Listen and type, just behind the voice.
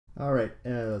All right,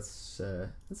 let's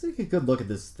take a good look at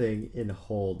this thing in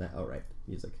whole now. All right,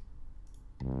 music.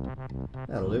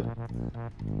 That'll do.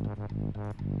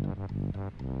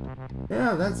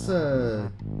 Yeah, that's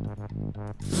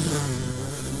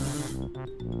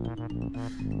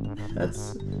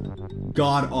that's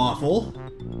god awful.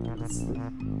 It's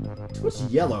too much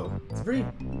yellow. It's very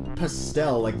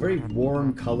pastel, like very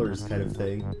warm colors kind of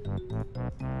thing.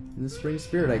 In the spring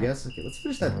spirit, I guess. Okay, let's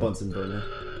finish that Bunsen burner.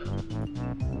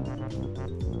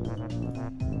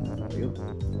 There we go.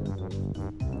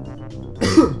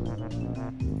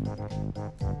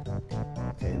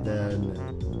 Okay, then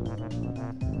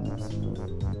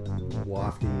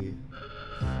wafty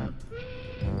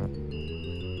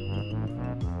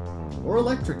or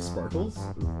electric sparkles,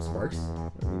 sparks,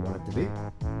 whatever you want it to be.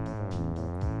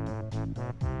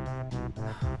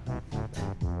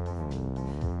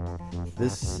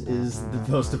 This is the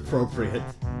most appropriate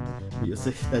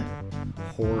music. That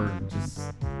horn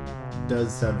just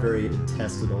does sound very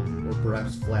intestinal, or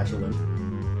perhaps flatulent.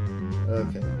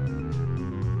 Okay.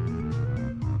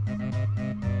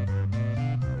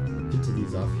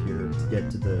 Continues off here to get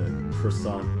to the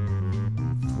croissant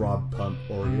throb pump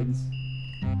organs.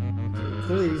 Okay,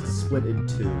 clearly it needs to split in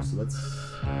two, so let's...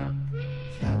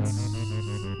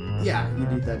 Yeah, you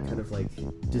need that kind of like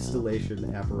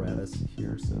distillation apparatus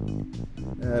here, so...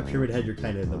 Pyramid Head, you're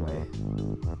kind of in the way.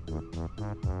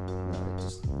 It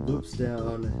just loops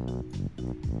down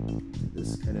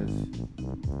this kind of...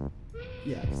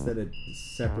 Yeah, because then it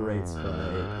separates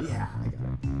by... Yeah, I got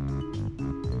it.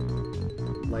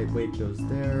 Lightweight goes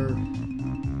there.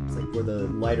 It's like where the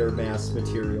lighter mass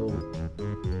material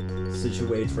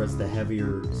situates, whereas the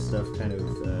heavier stuff kind of,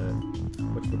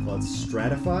 whatchamacallit,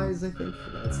 stratifies, I think?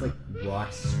 It's like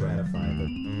rocks stratify, but I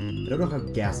don't know how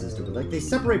gases do it. Like, they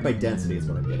separate by density is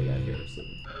what I'm getting at here, so...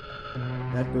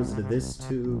 That goes into this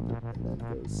tube, and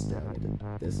that goes down into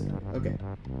this area. Okay.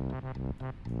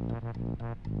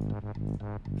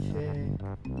 Okay.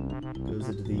 Goes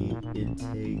into the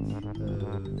intake of...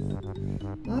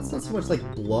 Well, that's not so much like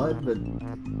blood, but...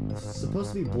 It's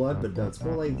supposed to be blood, but no, it's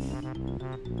more like...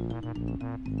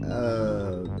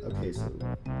 Okay, so...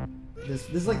 This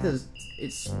is like the...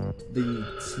 It's the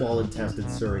small intestine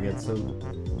surrogate, so...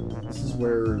 This is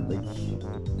where, like...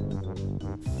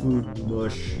 Food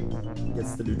mush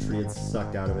gets the nutrients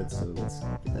sucked out of it, so let's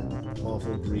get that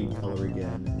awful green color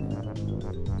again.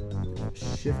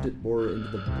 Shift it more into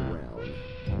the brown.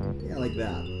 Yeah, like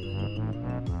that.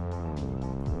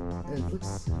 It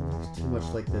looks too much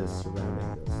like the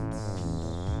surrounding does.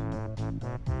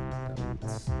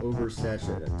 It's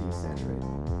oversaturated,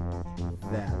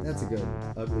 desaturated. That's a good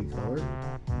ugly color.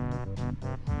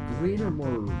 Green or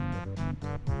more...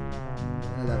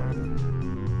 that'll do.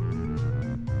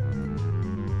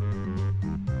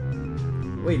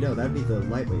 Wait, no, that'd be the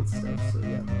lightweight stuff, so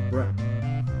yeah. Right.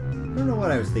 I don't know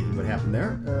what I was thinking would happen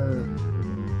there.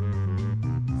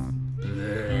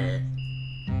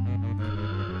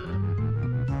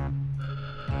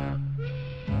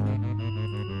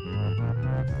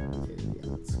 Okay, yeah,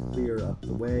 let's clear up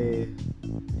the way.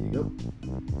 There you go.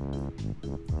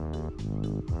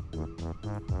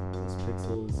 Those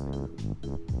pixels.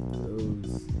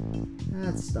 Those.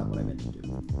 That's not what I meant to do.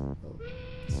 Oh,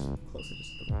 it's closer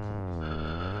just to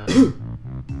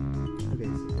Okay,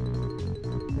 so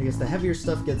I guess the heavier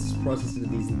stuff gets processed into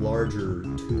these larger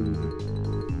tube.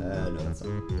 No, that's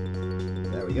not.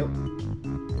 There we go.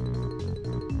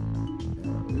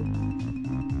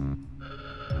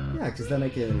 Yeah, because then I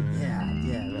can.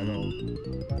 Yeah, that'll.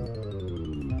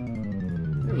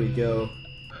 There we go.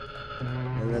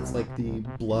 And that's like the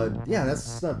blood. Yeah,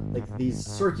 that's not like these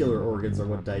circular organs are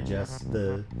what digest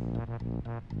the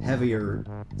heavier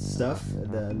stuff.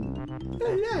 And then,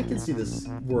 yeah, I can see this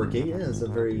working. Yeah, it's a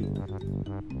very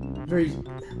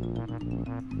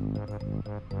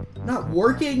not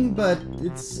working, but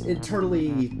it's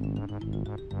internally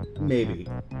maybe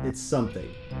it's something.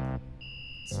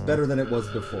 It's better than it was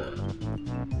before.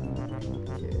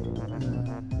 Okay.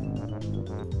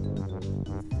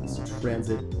 Let's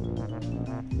transit.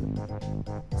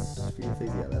 Sphere thing,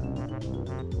 yeah, that.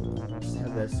 Just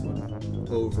have this one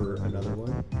over another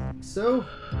one. So,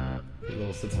 a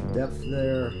little sense of depth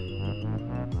there.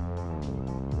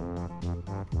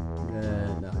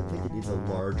 And I think it needs a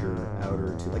larger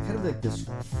outer too, like kind of like this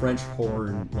French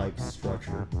horn-like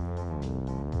structure.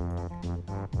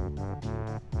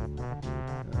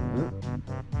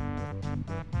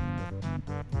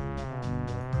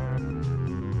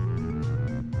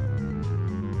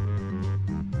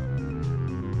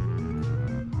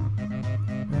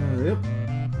 Yep.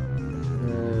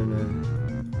 And,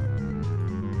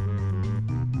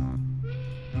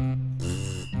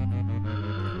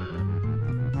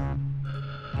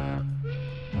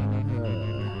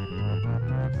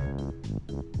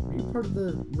 part of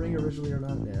the ring originally or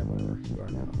not? Yeah, whatever. You are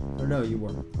now. Or no, you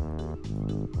weren't.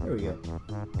 There we go.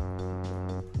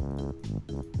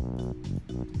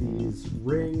 These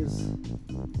rings.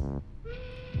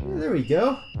 Yeah, there we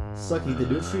go. Sucking the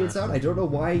nutrients out. I don't know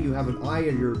why you have an eye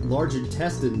in your large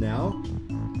intestine now.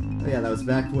 Oh yeah, that was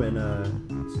back when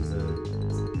this was a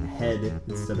head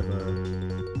instead of a...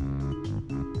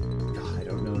 God, I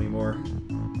don't know anymore.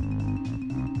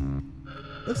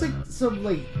 Looks like some,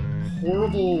 like,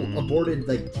 horrible aborted,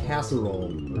 like, casserole. Or,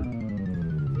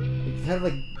 like, kind of,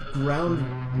 like, ground,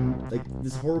 like,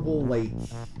 this horrible, like,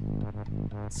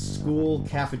 school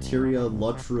cafeteria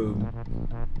lunchroom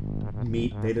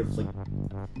meat made of, like,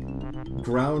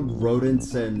 ground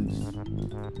rodents and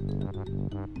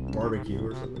barbecue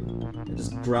or something. Yeah,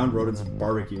 just ground rodents and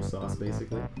barbecue sauce,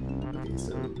 basically. Okay,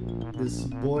 so this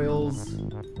boils...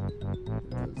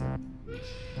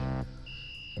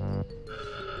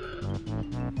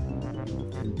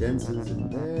 condenses in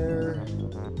there.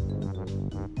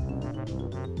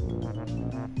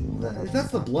 If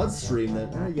that's the bloodstream,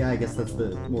 then yeah, I guess that's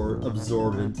the more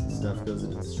absorbent stuff goes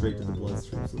straight to the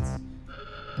bloodstream. So let's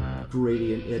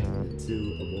gradient it into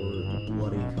a more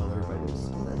bloody color by this.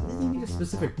 You need a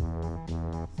specific,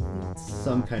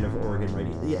 some kind of organ, right?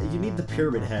 Yeah, you need the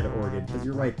pyramid head organ because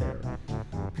you're right there.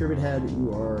 Pyramid head,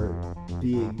 you are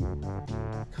being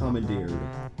commandeered.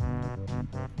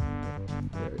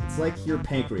 It's like your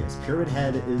pancreas. Pyramid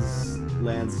head is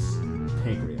Lan's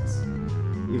pancreas,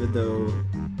 even though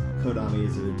Konami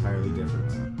is an entirely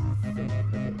different thing. Okay,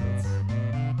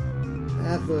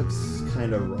 that looks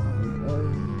kind of wrong.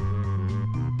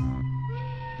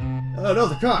 Oh no,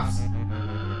 the cops!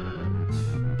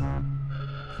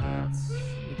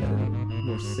 We got a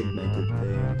more segmented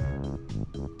thing.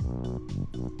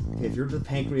 Okay, if you're the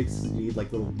pancreas, you need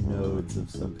like little nodes of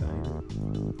some kind.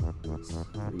 What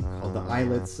do you call the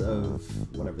islets of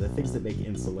whatever, the things that make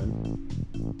insulin.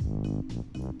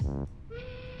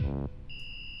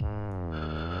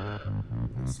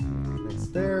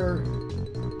 Next there.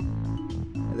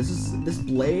 And this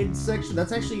blade section.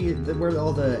 That's actually where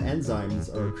all the enzymes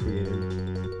are created.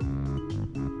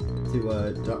 To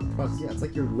process. Yeah, it's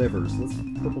like your liver. So let's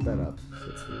purple that up. So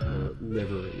it's more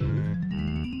livery.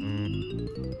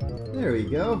 There we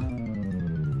go.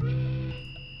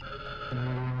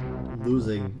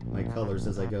 Losing my colors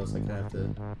as I go, so I can have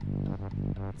to...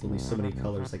 It's only so many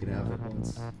colors I can have at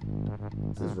once.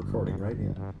 This is recording, right?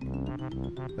 Yeah.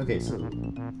 Okay, so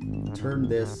turn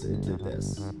this into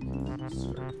this.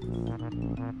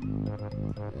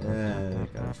 And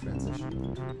gotta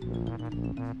transition.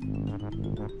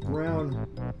 Brown.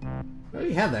 I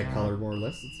already have that color more or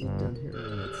less. It's down here.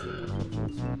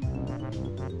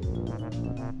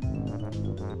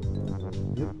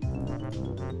 Yep.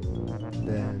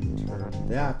 Then turn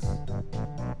that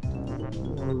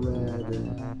more red.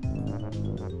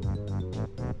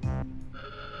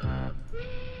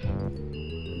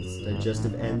 These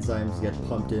digestive enzymes get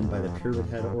pumped in by the pyramid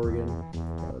head organ.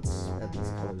 Let's add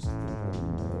these colors to the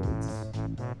nodes.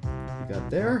 You got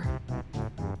there.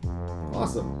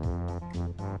 Awesome.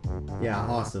 Yeah,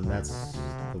 awesome. That's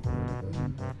the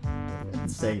word. I've been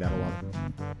saying that a lot.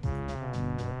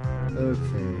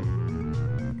 Okay.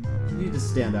 You need to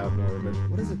stand out more, but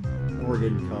what is an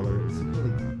organ color? Is it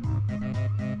really...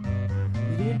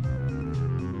 You need...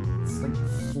 It's like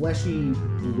fleshy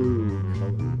blue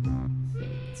color.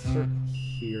 Let's start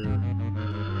here.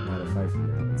 Modify from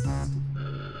there.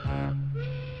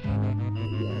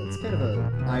 Yeah, it's kind of an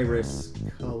iris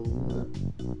color.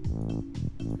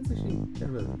 It's actually kind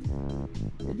of a...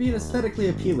 It'd be an aesthetically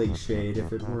appealing shade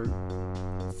if it weren't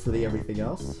for the everything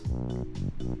else.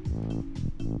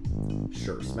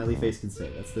 Sure, smiley face can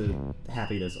say. That's the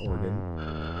happiness organ.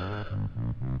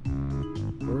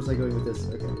 Where was I going with this?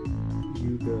 Okay.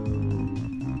 You go...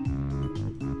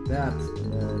 that,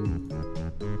 and then...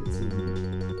 It's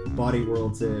in Body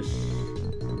Worlds-ish.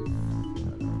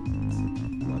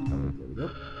 There we go.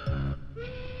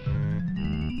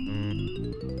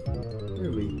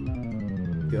 There we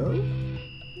go.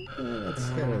 That's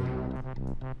kind of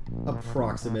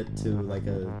approximate to like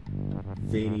a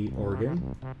veiny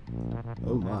organ.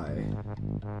 Oh my.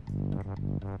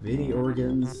 Veiny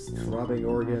organs, throbbing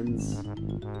organs.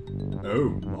 Oh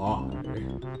my.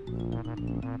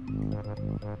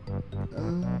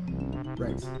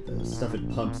 Right, the stuff it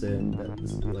pumps in,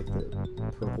 this would be like the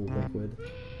purple liquid.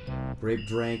 Grape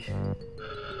drank.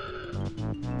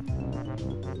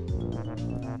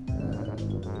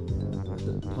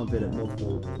 Pump it at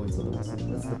multiple points on the list.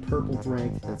 That's the purple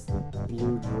drink, that's the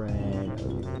blue drink.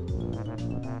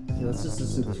 Okay, let's just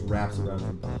assume this wraps around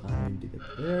from behind to get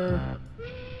there.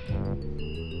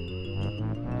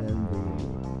 And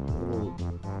the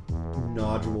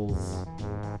nodules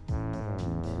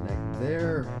connect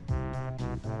there.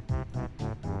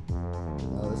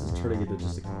 Oh, this is turning into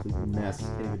just a complete mess.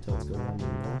 Can't even tell what's going on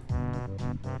anymore.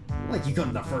 Like you couldn't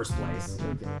in the first place.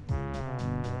 Okay.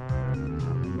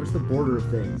 Where's the border of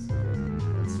things? Okay,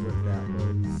 that's what that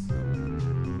was.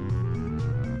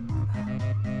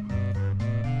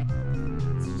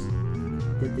 Let's just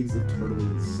get things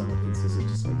internally somewhat consistent,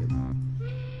 just so I can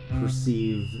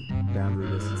perceive boundary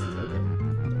distances. Okay.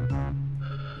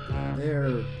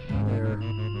 There.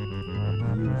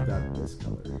 You've got this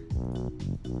color.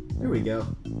 There we go.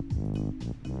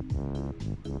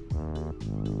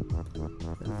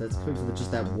 If that's coming from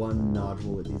just that one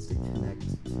nodule, it needs to connect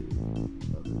to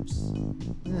others.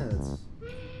 Yeah, that's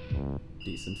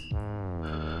decent.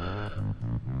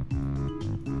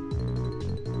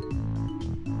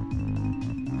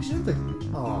 I should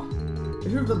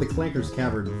have done the Clanker's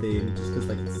Cavern theme, just because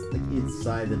like it's like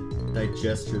inside the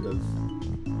digestion of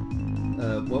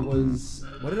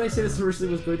what did I say this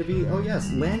originally was going to be? Oh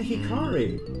yes, Lan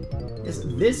Hikari. Yes,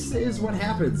 this is what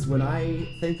happens when I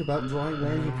think about drawing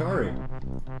Lan Hikari.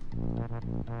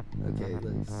 Okay,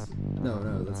 let's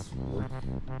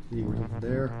see, working from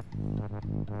there.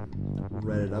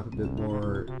 Read it up a bit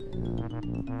more.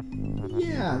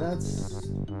 Yeah, that's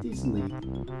decently.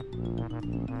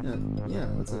 Yeah,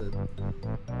 that's a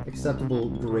acceptable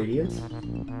gradient.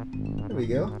 There we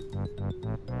go.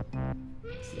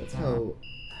 So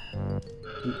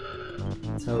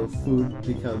that's how food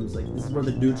becomes, like, this is where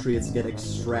the nutrients get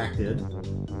extracted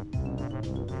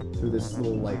through this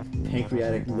little, like,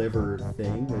 pancreatic liver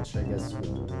thing, which I guess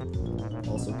would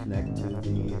also connect to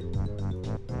the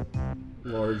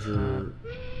larger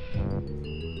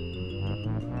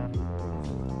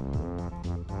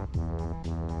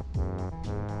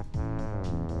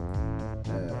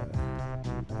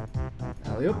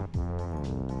alley-oop.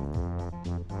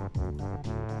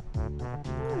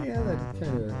 Yeah, that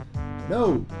kind of...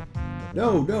 No!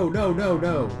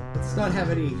 Let's not have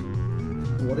any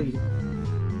bloody...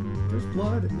 There's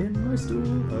blood in my stool.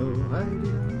 Oh,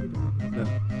 no.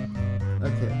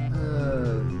 Okay,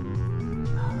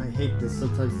 I hate this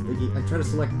sometimes. I try to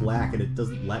select black and it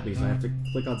doesn't let me, so I have to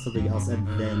click on something else and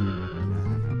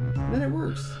then it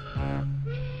works.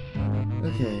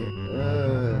 Okay,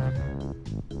 yeah,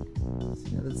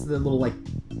 that's the little, like,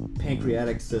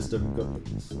 pancreatic system.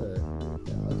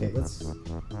 Okay, let's...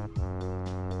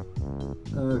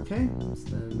 Okay, so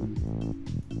then...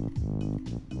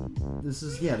 This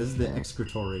is the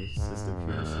excretory system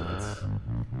here,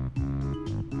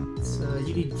 so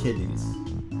you need kidneys.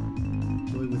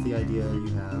 Going with the idea you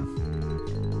have...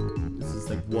 This is,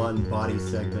 like, one body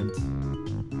segment.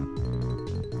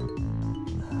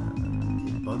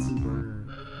 Bunsen burner.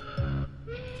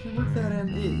 Can I work that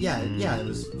in? Yeah, it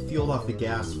was fueled off the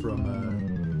gas from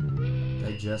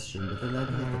digestion, but then that'd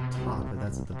be at the top, and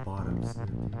that's at the bottom. So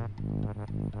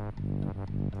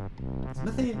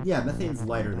methane's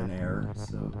lighter than air,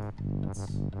 so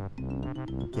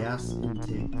gas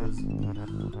intake goes behind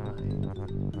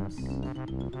this.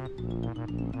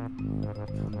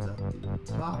 Comes up the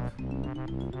top.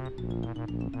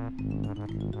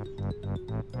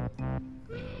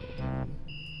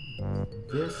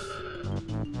 This.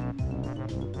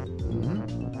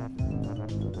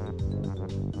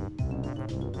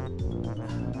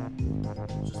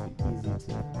 Just be easy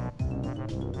to.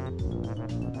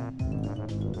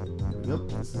 Yep,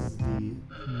 this is the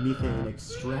methane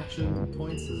extraction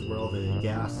points. This is where all the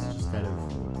gas just kind of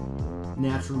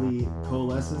naturally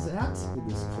coalesces at in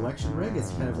this collection rig.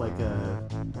 It's kind of like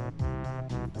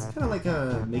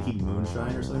making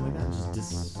moonshine or something like that.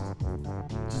 Just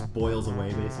boils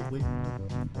away basically.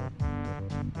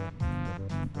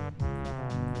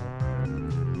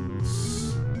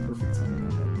 Perfect timing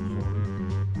on that.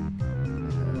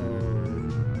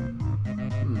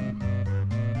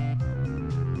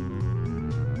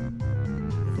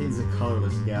 Methane's a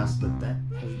colorless gas, but that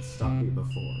hasn't stopped me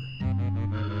before.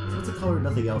 So what's a color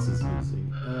nothing else is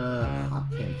using? Hot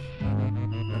pink.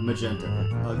 Magenta.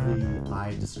 Ugly,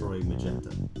 eye-destroying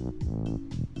magenta.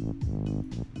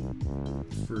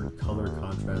 For color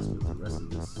contrast with the rest of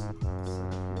this side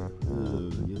here.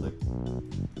 Ooh, you look...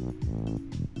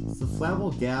 It's a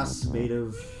flammable gas made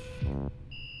of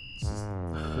just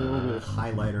horrible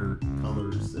highlighter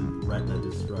colors and retina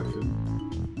destruction.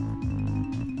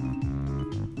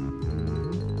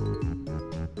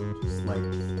 Just like...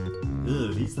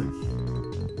 Ugh, these look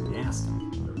nasty,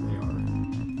 whatever they are.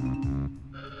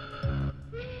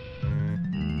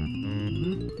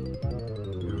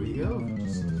 There we go.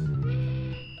 Just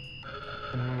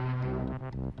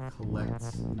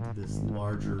collects into this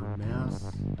larger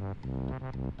mass.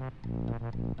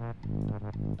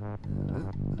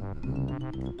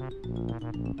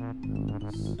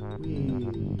 Sweet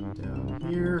down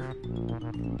here.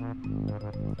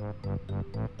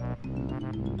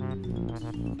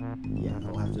 Yeah,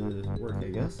 that'll have to work, I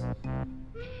guess.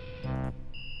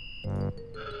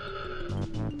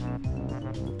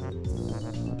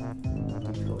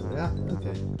 Yeah,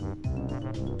 okay.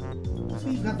 So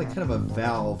you've got like kind of a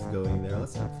valve going there.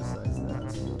 Let's emphasize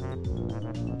that.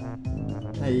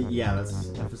 Yeah, let's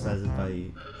emphasize it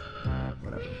by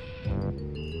whatever. Alright.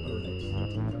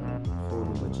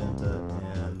 Total magenta,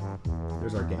 and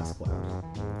there's our gas cloud.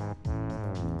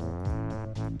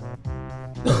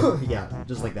 Yeah,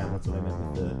 just like that. That's what I meant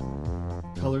with the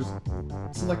colors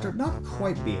selector. Not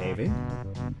quite behaving.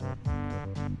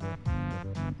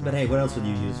 But hey, what else would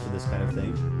you use for this kind of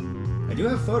thing? I do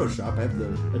have Photoshop. I have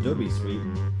the Adobe suite.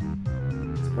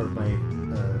 It's part of my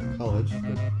college.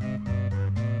 But...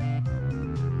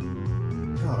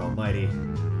 God almighty.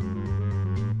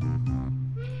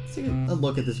 Let's take a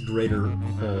look at this greater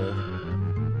hole.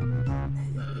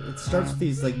 It starts with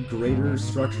these like greater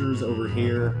structures over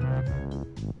here.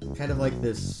 Kind of like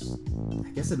this... I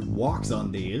guess it walks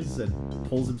on these and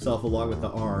pulls himself along with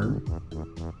the arm.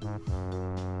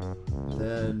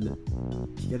 Then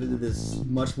you get into this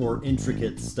much more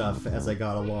intricate stuff as I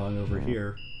got along over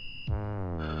here.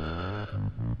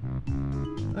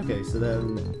 Okay, so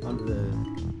then onto the...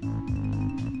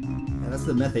 Yeah, that's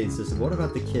the methane system. What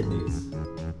about the kidneys?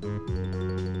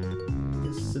 I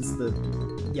guess since the...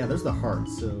 Yeah, there's the heart,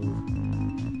 so...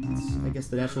 I guess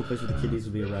the natural place for the kidneys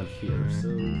would be around here. So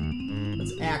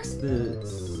let's axe the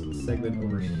segment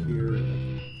over here. I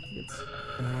think it's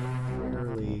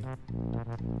fairly...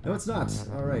 No, it's not.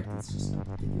 Alright, let's just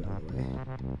get you out of the way.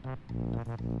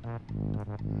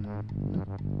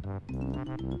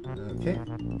 Okay.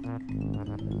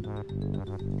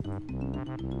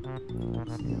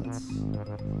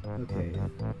 Okay.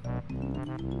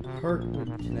 Heart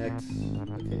would connect.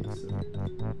 Okay, so...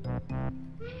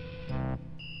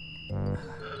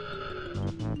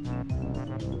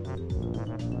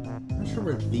 Not sure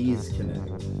where these connect.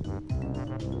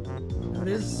 Now, it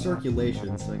is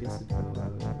circulation, so I guess it could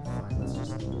fine. Let's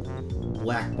just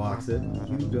black box it.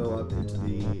 You go up into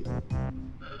the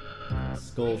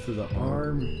skull through the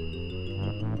arm.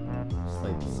 Just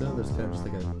like so. There's kind of just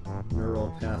like a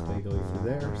neural pathway going through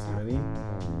there. See what I mean?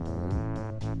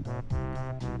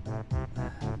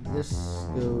 This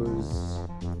goes...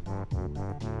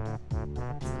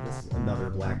 This is another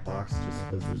black box, just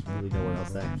because there's really nowhere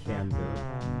else that can go.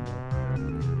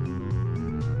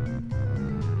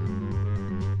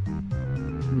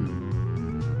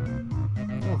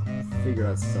 I'll figure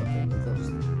out something. I'll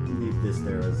just leave this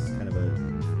there as kind of a...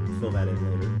 fill that in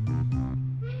later.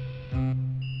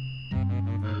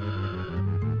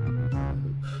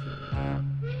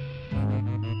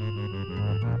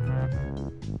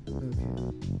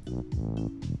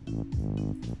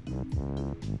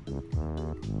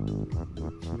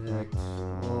 Connect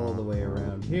all the way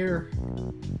around here.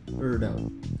 Or no.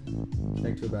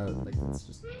 Connect to about, like, let's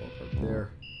just ballpark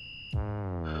there.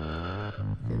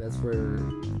 Okay, that's where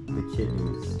the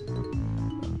kidneys.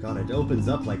 Oh god, it opens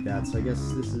up like that, so I guess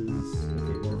this is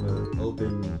okay, more of an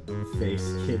open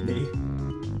face kidney.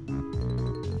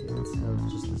 Okay, let's have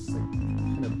just this like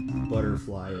kind of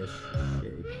butterfly-ish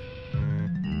shape.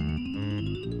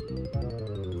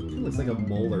 It looks like a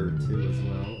molar too as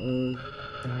well.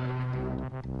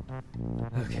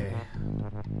 Okay.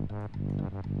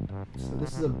 So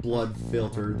this is a blood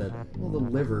filter that, well, the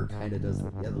liver kind of does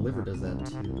that. Yeah, the liver does that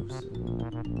too. So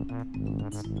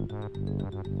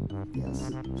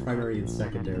yes, primary and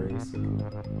secondary. So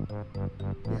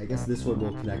yeah, I guess this one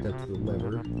will connect up to the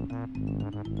liver.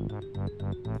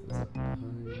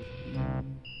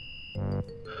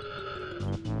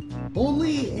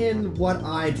 Only in what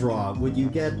I draw would you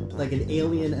get like an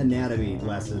alien anatomy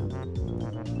lesson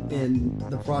in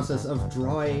the process of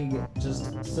drawing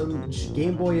just some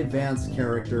Game Boy Advance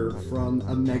character from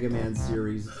a Mega Man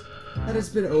series that has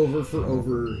been over for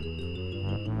over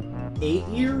 8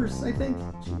 years, I think?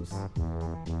 Jeez.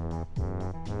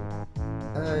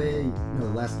 No,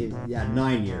 the last game, yeah,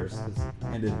 9 years, because it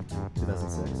ended in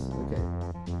 2006. Okay.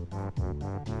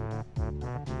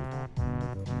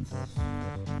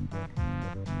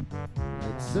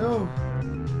 Like so.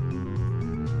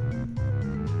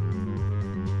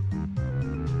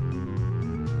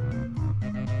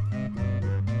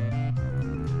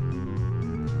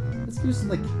 Let's do some,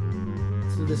 like,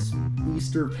 so this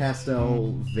Easter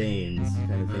pastel veins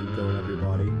kind of thing going up your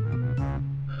body.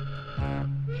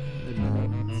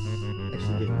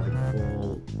 Actually getting like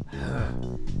full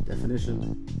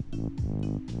definition.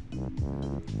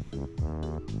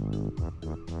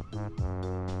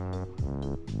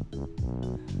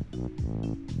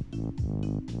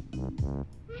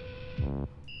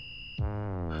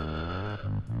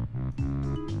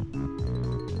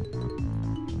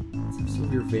 Some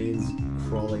of your veins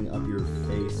crawling up your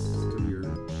face through your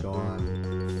jaw,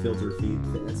 filter feed.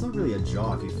 It's not really a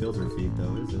jaw if you filter feed,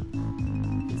 though, is it?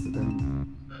 Okay, so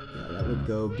then, yeah, that would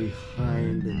go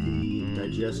behind the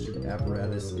digestion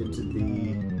apparatus into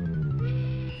the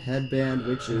headband,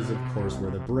 which is, of course,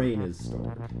 where the brain is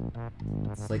stored.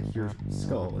 It's like your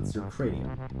skull. It's your cranium.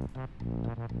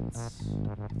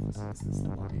 What's this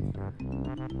line here?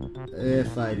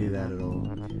 If I do that at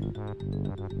all. Okay.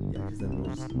 Yeah, because then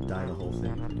we'll just die the whole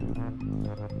thing.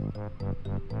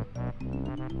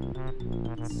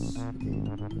 Okay,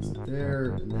 goes up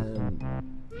there, and then...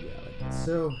 Yeah, like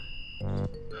so...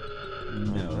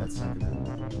 No, that's not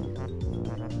gonna...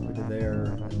 Yeah. Over to there,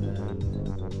 and then...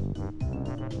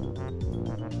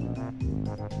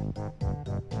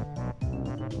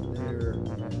 There,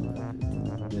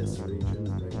 and this region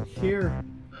right here.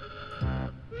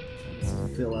 Let's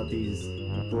fill out these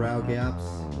brow gaps.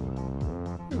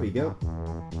 There we go.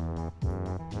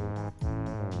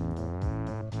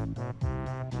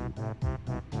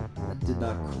 That did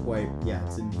not quite... Yeah,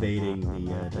 it's invading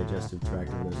the digestive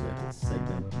tract over there, so I have to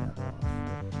segment that off.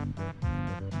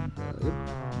 Yep.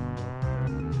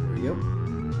 There we go.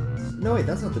 No, wait,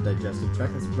 that's not the digestive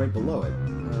tract, that's right below it.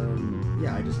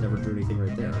 Yeah, I just never drew anything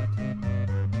right there.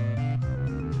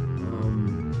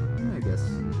 I guess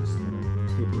just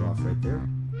taper off right there.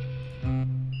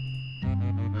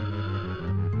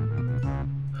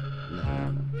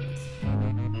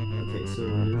 Okay, so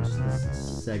just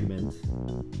this segment. So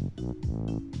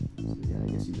yeah, I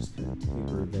guess you just kind of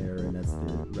taper there, and that's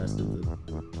the rest of the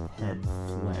head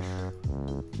flesh.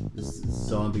 This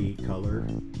zombie color.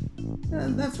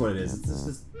 And that's what it is. It's just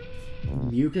this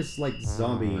mucus-like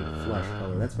zombie flesh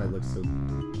color. That's why it looks so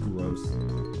gross.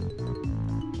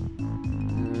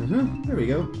 There we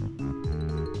go.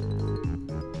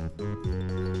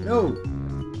 No!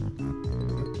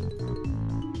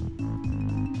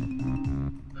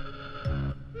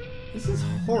 This is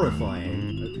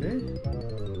horrifying. Okay.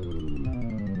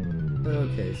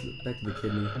 Okay, so back to the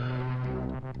kidney.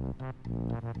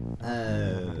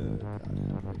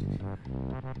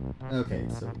 God, okay,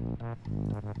 so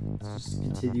let's just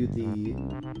continue the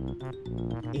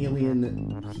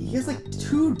alien. He has like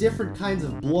 2 different kinds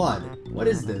of blood. What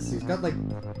is this? He's got like,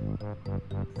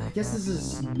 I guess this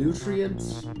is nutrient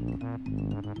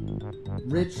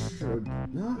rich, or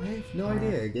no, I have no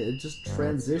idea. It just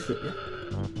transition.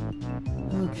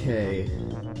 Okay.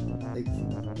 Like,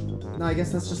 no, I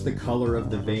guess that's just the color of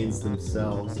the veins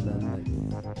themselves, and then like,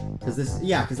 because this,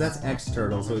 yeah, because that's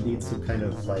external, so it needs some kind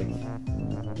of like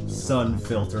sun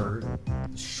filter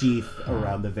sheath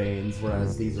around the veins,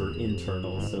 whereas these are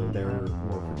internal, so they're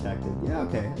more protected. Yeah,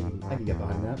 okay, I can get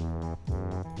behind that.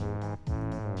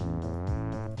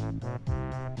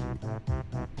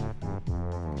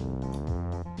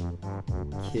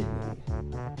 Kidney.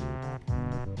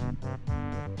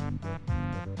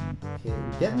 Okay,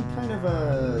 I'm getting kind of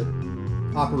a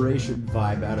operation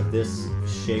vibe out of this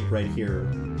shape right here.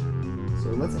 So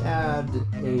let's add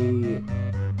a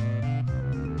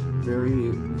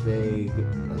very vague,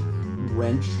 like,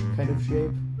 wrench kind of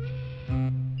shape.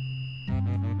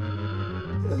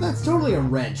 That's totally a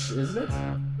wrench, isn't it?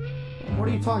 What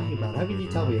are you talking about? How can you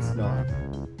tell me it's not?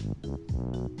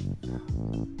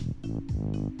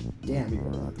 Damn, you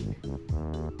are ugly.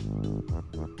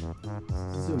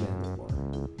 Zoom in a bit more.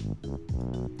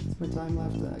 What's my time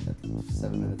left? I got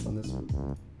 7 minutes on this one.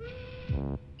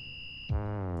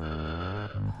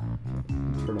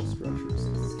 Internal structures.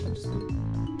 This can't just be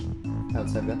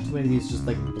outside. I've got too many of these just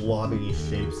like blobby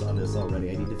shapes on this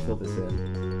already. I need to fill this in.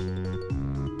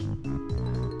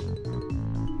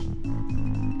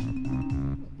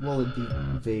 Well, it'd be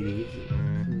Vady.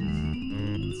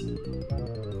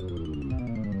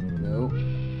 No.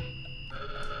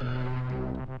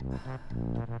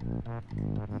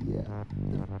 Yeah.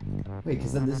 Wait,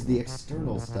 because then this is the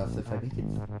external stuff. If I make it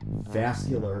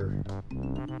vascular, I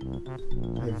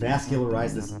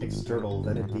vascularize this external,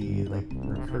 then it'd be like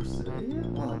recursive. Yeah,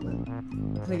 well, then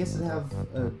I guess it'd have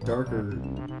a darker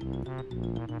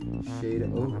shade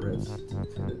over it.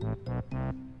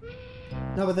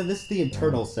 No, but then this is the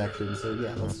internal section, so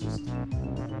yeah, let's just... I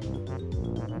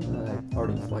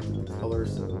already selected the color,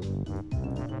 so...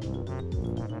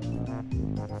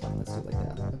 Fine, let's do it like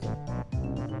that. Okay.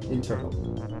 Internal.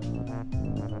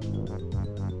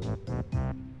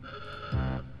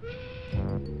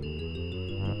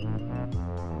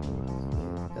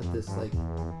 Got this like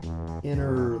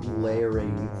inner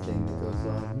layering thing that goes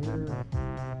on here.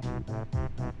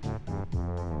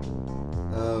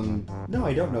 No,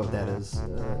 I don't know what that is.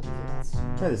 Okay, let's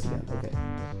try this again. Okay.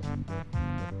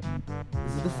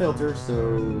 This is the filter,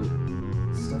 so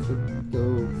stuff would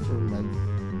go from like,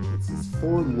 it's this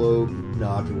 4-lobe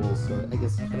nodule, so I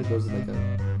guess it kind of goes in like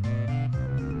a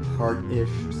heart-ish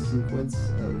sequence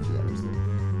of, yeah, there's the...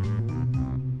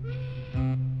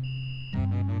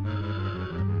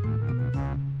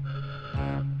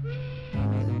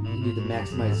 And you need to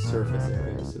maximize surface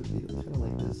area, so it'd be kind of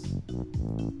like this.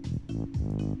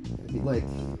 It'd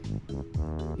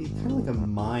be kind of like a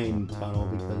mine tunnel,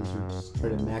 because you're just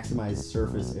trying to maximize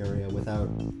surface area without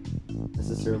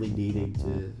necessarily needing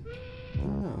to, I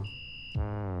don't know.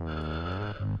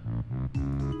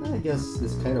 I guess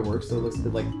this kind of works, so it looks a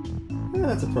bit like,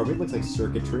 that's appropriate, it looks like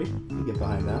circuitry. You can get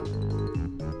behind that.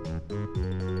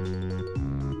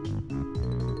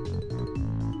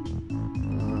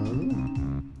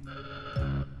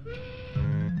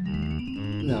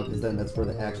 No, because then that's where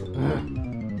the actual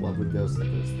blood would go, so that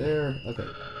goes there. Okay.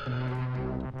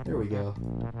 There we go.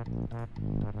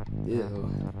 Ew.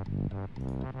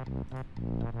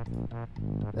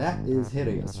 That is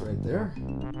hitting us right there.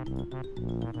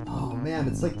 Oh man,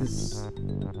 it's like this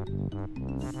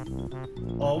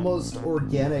almost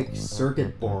organic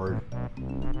circuit board.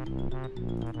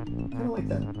 Kind of like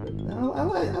that. I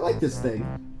like this thing.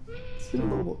 Let's get a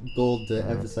little gold to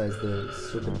emphasize the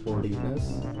circuit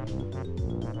boardiness.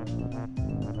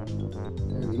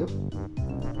 There we go.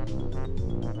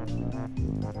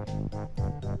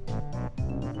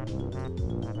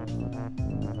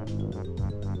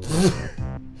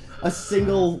 A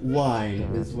single line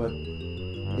is what...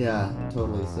 Yeah,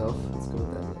 totally. So let's go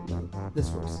with that. No,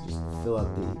 this works. Just fill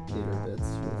out the inner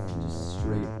bits with just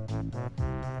straight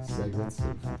segments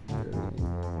of everything.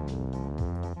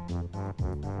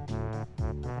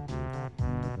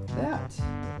 That.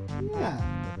 Yeah.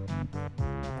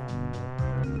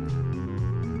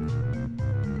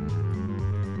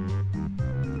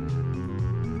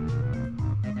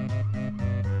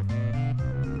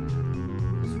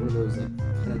 Just one of those like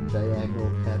kind of diagonal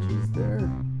patches there.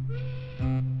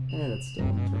 And it's still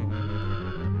internal.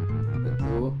 But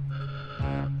go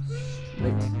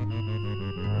straight.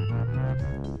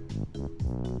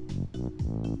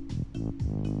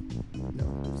 No,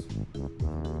 just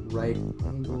right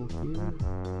angle here.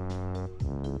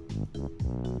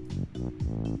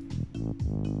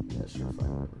 Yeah, sure,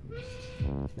 fine, whatever. Just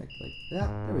connect like that.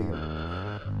 There we go.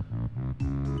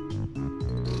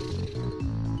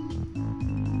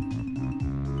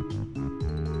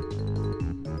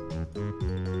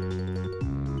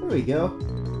 There we go.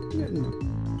 Getting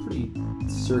pretty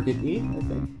circuit-y, I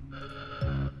think.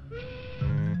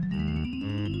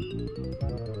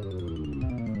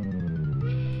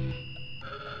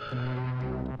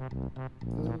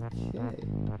 Okay.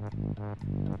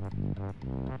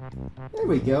 There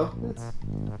we go. That's...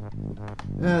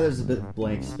 there's a bit of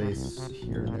blank space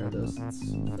here and there, though, so let's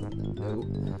fill that out.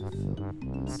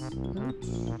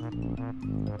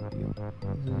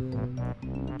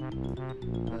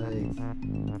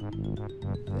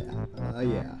 Like...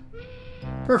 yeah.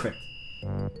 Perfect.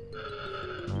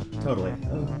 Totally.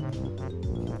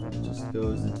 It just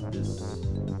goes into this.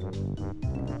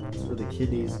 That's where the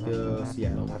kidneys go. So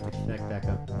yeah, I'll have to connect back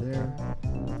up there.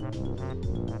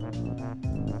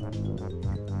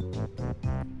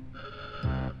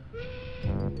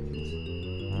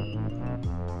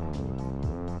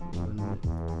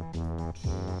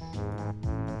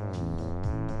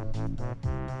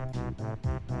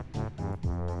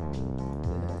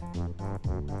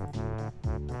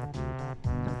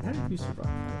 How did you survive?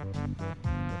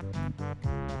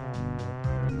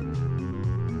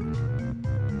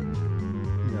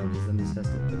 No, because then this has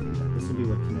to... Okay, this will be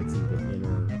what connects into the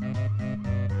inner...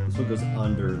 This one goes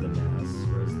under the mass,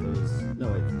 whereas those...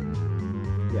 No, wait.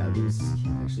 Yeah, these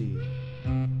actually...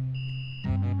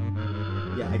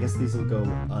 Yeah, I guess these will go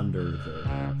under the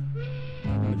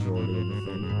majority of the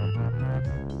thing.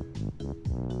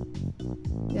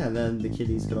 Yeah, and then the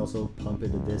kidneys could also pump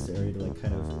into this area to like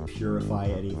kind of purify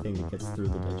anything that gets through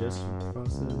the digestion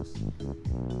process.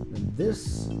 And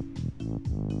this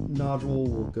nodule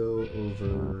will go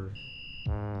over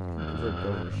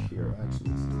here,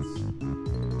 actually. So let's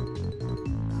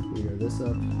clear this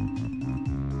up.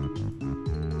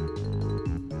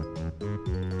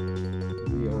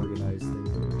 Reorganize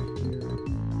things over here.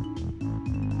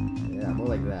 Yeah, more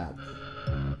like that.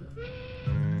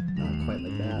 Not quite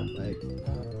like that, like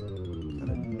kind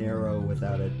of narrow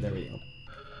without it. There we go.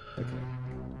 Okay.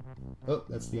 Oh,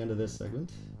 that's the end of this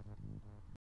segment.